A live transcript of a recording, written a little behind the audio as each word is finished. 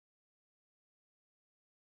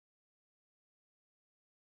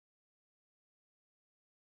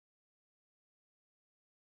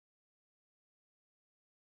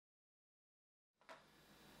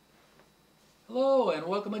Hello and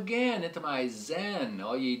welcome again into my Zen,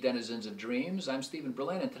 all ye denizens of dreams. I'm Stephen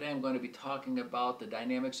Berlin and today I'm going to be talking about the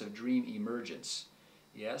dynamics of dream emergence.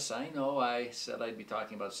 Yes, I know I said I'd be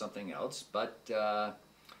talking about something else, but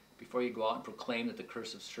before you go out and proclaim that the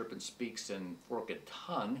curse of serpent speaks in forked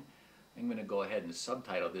tongue, I'm going to go ahead and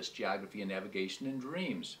subtitle this Geography and Navigation in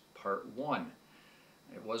Dreams, Part 1.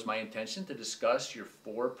 It was my intention to discuss your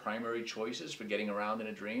 4 primary choices for getting around in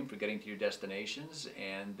a dream, for getting to your destinations,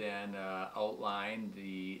 and then outline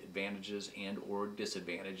the advantages and or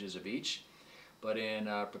disadvantages of each. But in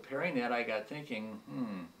preparing that, I got thinking,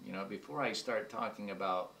 before I start talking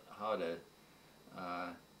about how to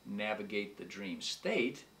navigate the dream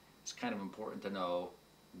state, it's kind of important to know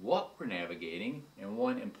what we're navigating and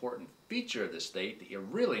one important feature of the state that you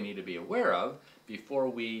really need to be aware of before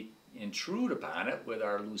we intrude upon it with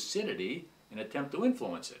our lucidity and attempt to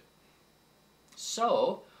influence it.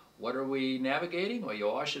 So, what are we navigating? Well, you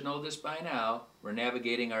all should know this by now. We're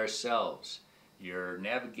navigating ourselves. You're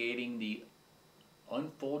navigating the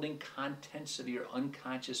unfolding contents of your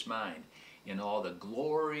unconscious mind in all the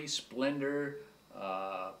glory, splendor,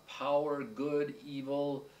 power, good,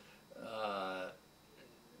 evil,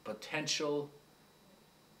 potential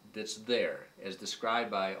that's there, as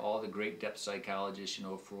described by all the great depth psychologists,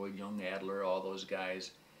 Freud, Jung, Adler, all those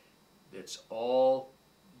guys. It's all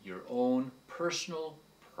your own personal,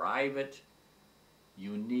 private,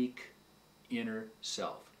 unique inner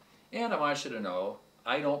self. And I want you to know,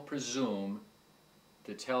 I don't presume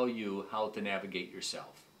to tell you how to navigate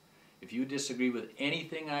yourself. If you disagree with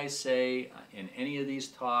anything I say in any of these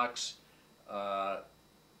talks,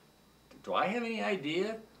 do I have any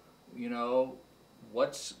idea,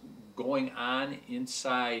 what's going on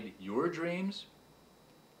inside your dreams?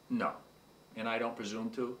 No. And I don't presume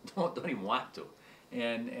to, don't even want to.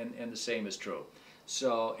 And the same is true.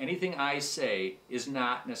 So anything I say is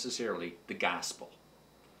not necessarily the gospel.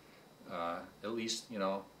 At least,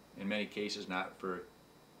 in many cases not for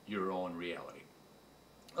your own reality.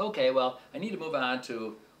 Okay, well, I need to move on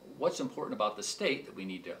to what's important about the state that we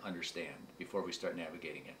need to understand before we start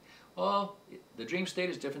navigating it. Well, the dream state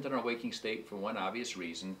is different than our waking state for one obvious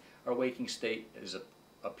reason. Our waking state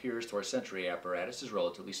appears to our sensory apparatus as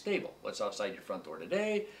relatively stable. What's outside your front door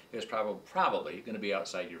today is probably going to be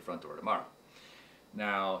outside your front door tomorrow.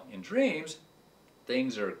 Now, in dreams,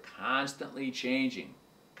 things are constantly changing,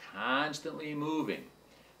 constantly moving.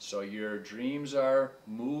 So your dreams are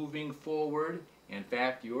moving forward. In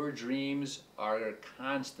fact, your dreams are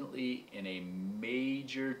constantly in a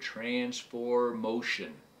major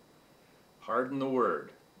transformation. Pardon the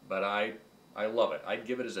word, but I love it. I'd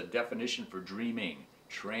give it as a definition for dreaming,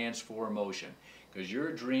 transformation. Because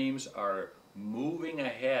your dreams are moving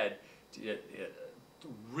ahead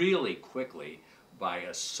really quickly by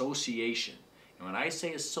association. And when I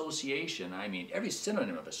say association, I mean every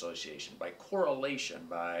synonym of association, by correlation,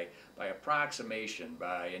 by approximation,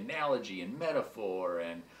 by analogy and metaphor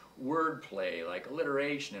and wordplay, like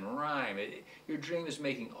alliteration and rhyme. Your dream is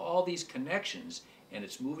making all these connections, and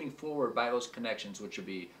it's moving forward by those connections, which will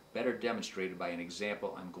be better demonstrated by an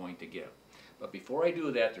example I'm going to give. But before I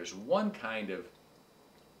do that, there's one kind of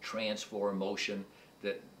transformation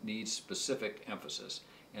that needs specific emphasis,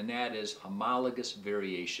 and that is homologous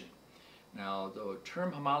variation. Now, the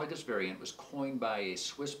term homologous variant was coined by a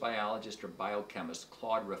Swiss biologist or biochemist,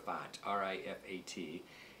 Claude Rifat, R-I-F-A-T,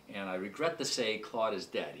 and I regret to say Claude is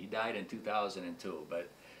dead. He died in 2002, but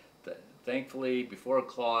thankfully, before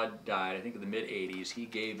Claude died, I think in the mid-80s, he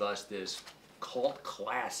gave us this cult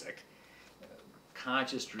classic,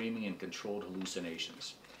 conscious dreaming and controlled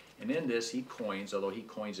hallucinations. And in this, he coins, although he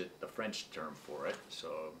coins it the French term for it,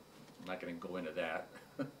 so I'm not going to go into that.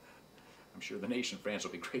 I'm sure the nation France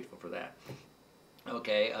will be grateful for that.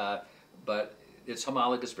 Okay, but it's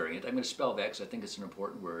homologous variant. I'm going to spell that because I think it's an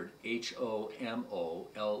important word. H-O-M-O-L-O-G-O-U-S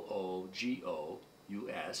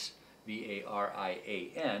V-A-R-I-A-N-T-S.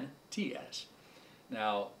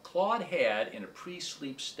 Now, Claude had, in a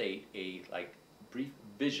pre-sleep state, a brief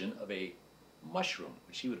vision of a mushroom,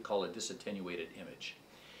 which he would call a disattenuated image.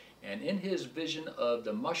 And in his vision of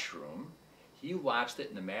the mushroom, he watched it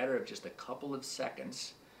in a matter of just a couple of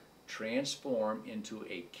seconds transform into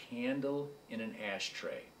a candle in an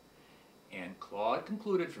ashtray. And Claude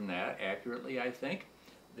concluded from that, accurately I think,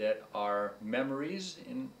 that our memories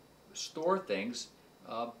store things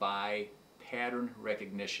by pattern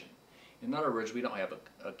recognition. In other words, we don't have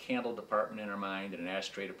a candle department in our mind and an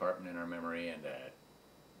ashtray department in our memory and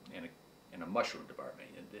a mushroom department.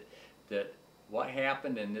 That what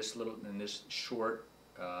happened in this short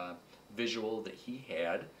visual that he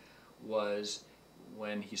had was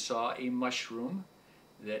when he saw a mushroom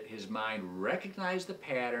that his mind recognized the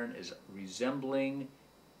pattern as resembling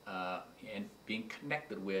and being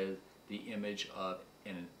connected with the image of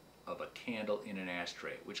a candle in an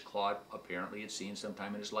ashtray, which Claude apparently had seen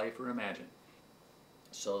sometime in his life or imagined.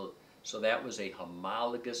 So that was a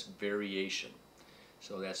homologous variation.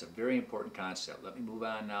 So that's a very important concept. Let me move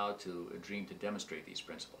on now to a dream to demonstrate these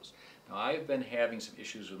principles. Now, I've been having some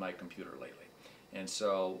issues with my computer lately. And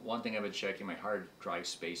so one thing I've been checking, my hard drive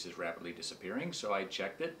space is rapidly disappearing, so I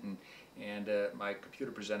checked it, and my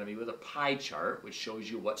computer presented me with a pie chart, which shows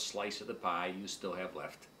you what slice of the pie you still have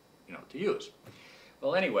left, to use.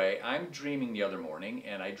 Well, anyway, I'm dreaming the other morning,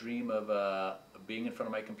 and I dream of being in front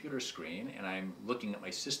of my computer screen, and I'm looking at my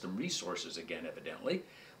system resources again, evidently.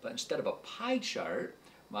 But instead of a pie chart,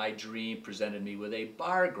 my dream presented me with a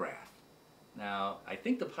bar graph. Now, I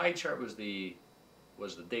think the pie chart was the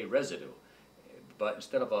day residue, but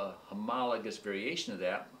instead of a homologous variation of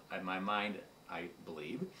that, my mind, I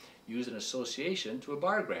believe, used an association to a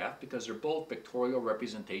bar graph because they're both pictorial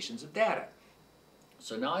representations of data.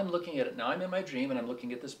 So now I'm looking at it, now I'm in my dream and I'm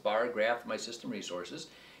looking at this bar graph of my system resources,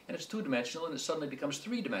 and it's two-dimensional and it suddenly becomes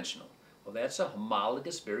three-dimensional. Well, that's a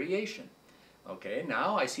homologous variation. Okay,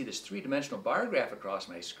 now I see this three-dimensional bar graph across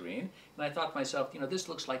my screen, and I thought to myself, this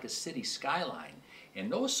looks like a city skyline. And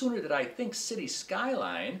no sooner did I think city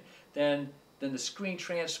skyline than the screen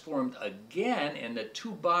transformed again, and the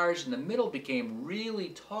two bars in the middle became really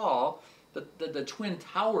tall, the twin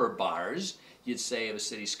tower bars, you'd say, of a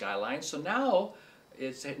city skyline. So now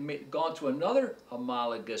it's gone to another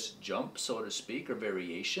homologous jump, so to speak, or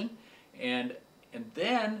variation. And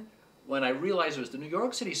then when I realized it was the New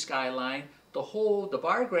York City skyline, the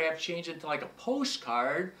bar graph changed into like a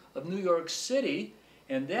postcard of New York City,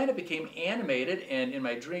 and then it became animated, and in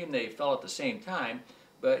my dream they fell at the same time,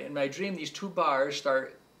 but in my dream these two bars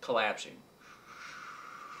start collapsing.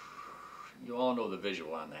 You all know the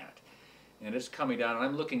visual on that. And it's coming down, and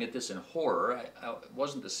I'm looking at this in horror. It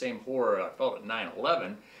wasn't the same horror I felt at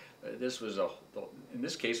 9/11. In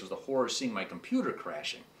this case, was the horror of seeing my computer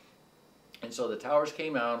crashing. And so the towers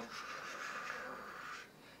came out.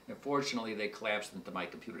 And fortunately, they collapsed into my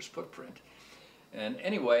computer's footprint. And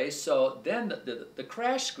anyway, so then the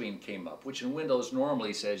crash screen came up, which in Windows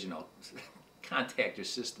normally says, contact your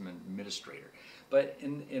system administrator. But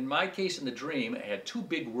in my case, in the dream, it had two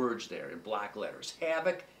big words there in black letters,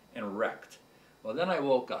 havoc and wrecked. Well, then I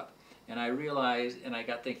woke up, and I realized, and I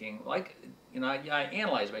got thinking, I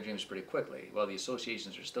analyzed my dreams pretty quickly. Well, the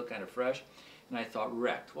associations are still kind of fresh, and I thought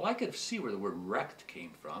wrecked. Well, I could see where the word wrecked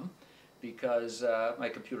came from, because my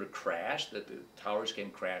computer crashed, that the towers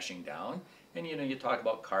came crashing down, and you talk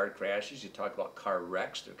about car crashes, you talk about car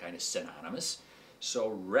wrecks, they're kind of synonymous. So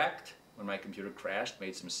wrecked, when my computer crashed,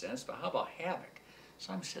 made some sense, but how about havoc?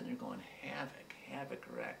 So I'm sitting there going, havoc, havoc,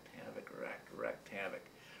 wrecked, havoc, wrecked, wrecked, havoc,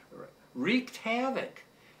 wreaked havoc.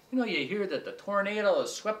 You hear that the tornado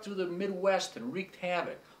has swept through the Midwest and wreaked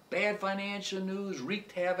havoc. Bad financial news,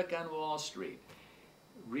 wreaked havoc on Wall Street.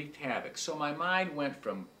 Wreaked havoc. So my mind went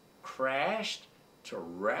from crashed to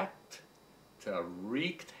wrecked to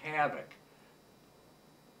wreaked havoc.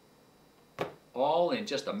 All in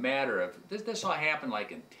just a matter of, this all happened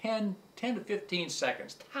like in 10 to 15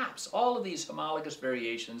 seconds, tops, all of these homologous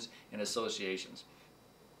variations and associations.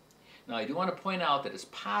 Now I do want to point out that it's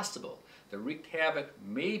possible that wreaked havoc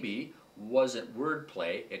maybe wasn't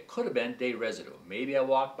wordplay, it could have been day residue. Maybe I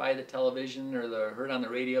walked by the television or heard on the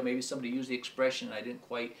radio, maybe somebody used the expression and I didn't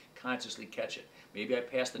quite consciously catch it. Maybe I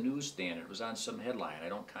passed the newsstand and it was on some headline, I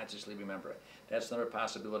don't consciously remember it. That's another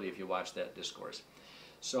possibility if you watch that discourse.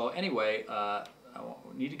 So anyway, I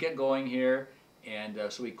need to get going here, and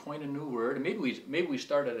so we coined a new word, and maybe we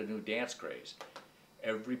started a new dance craze.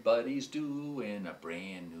 Everybody's doing a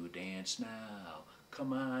brand new dance now.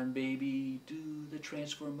 Come on, baby, do the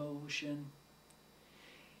transfer motion.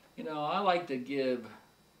 I like to give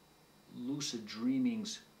lucid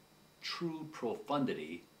dreaming's true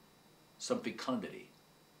profundity some fecundity,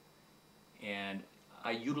 and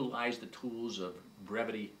I utilize the tools of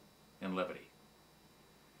brevity and levity.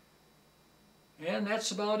 And that's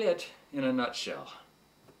about it in a nutshell.